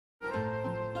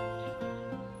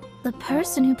The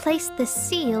person who placed this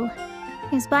seal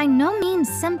is by no means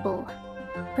simple.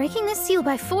 Breaking this seal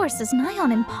by force is nigh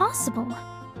on impossible.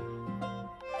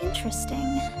 Interesting.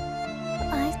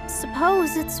 I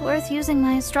suppose it's worth using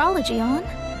my astrology on.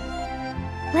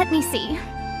 Let me see.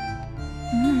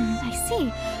 I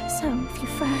see. So, if you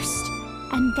first,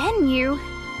 and then you...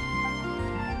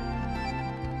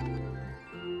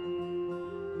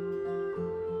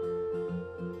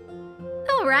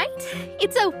 Alright,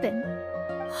 it's open.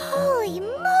 Holy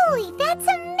moly, that's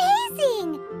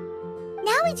amazing!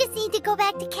 Now we just need to go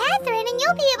back to Catherine and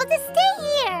you'll be able to stay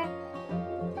here.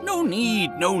 No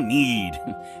need, no need.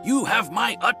 You have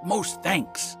my utmost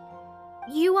thanks.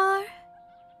 You are?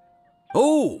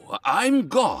 Oh, I'm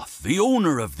Goth, the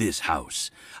owner of this house.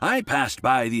 I passed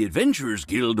by the Adventurers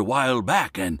Guild a while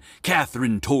back, and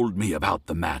Catherine told me about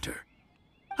the matter.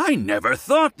 I never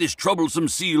thought this troublesome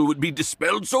seal would be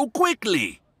dispelled so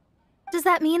quickly. Does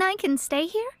that mean I can stay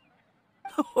here?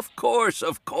 Of course,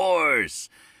 of course.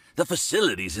 The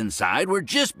facilities inside were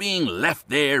just being left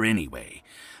there anyway.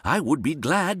 I would be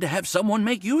glad to have someone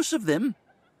make use of them.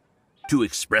 To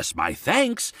express my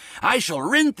thanks, I shall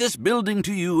rent this building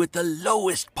to you at the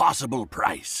lowest possible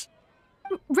price.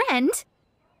 Rent?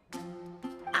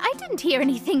 I didn't hear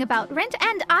anything about rent,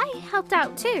 and I helped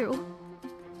out too.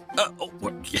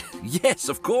 Well, yes,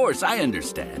 of course, I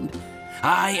understand.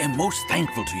 I am most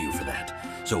thankful to you for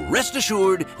that. So rest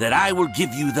assured that I will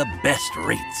give you the best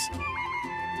rates.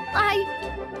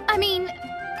 I mean...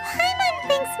 Paimon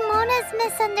thinks Mona's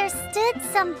misunderstood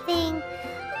something,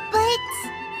 but...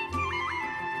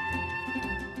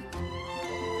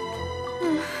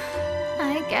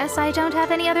 I guess I don't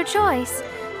have any other choice.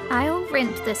 I'll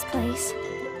rent this place.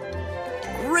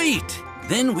 Great!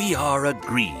 Then we are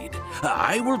agreed.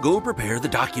 I will go prepare the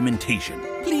documentation.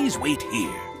 Please wait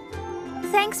here.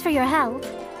 Thanks for your help.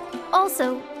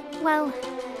 Also, well,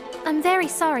 I'm very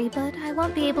sorry, but I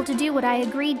won't be able to do what I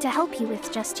agreed to help you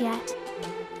with just yet.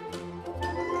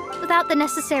 Without the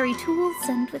necessary tools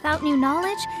and without new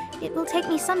knowledge, it will take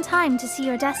me some time to see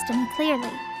your destiny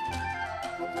clearly.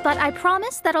 But I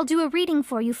promise that I'll do a reading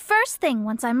for you first thing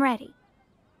once I'm ready.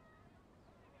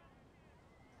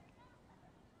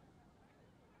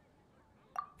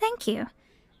 Thank you.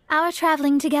 Our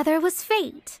traveling together was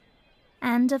fate.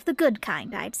 And of the good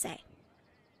kind, I'd say.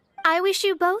 I wish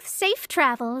you both safe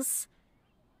travels.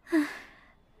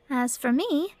 As for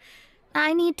me,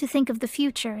 I need to think of the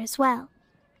future as well.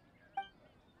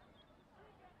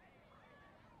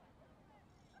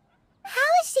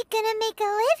 How is she gonna make a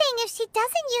living if she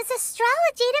doesn't use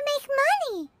astrology to make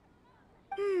money?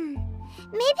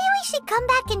 Maybe we should come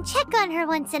back and check on her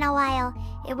once in a while.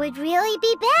 It would really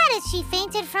be bad if she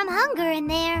fainted from hunger in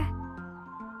there.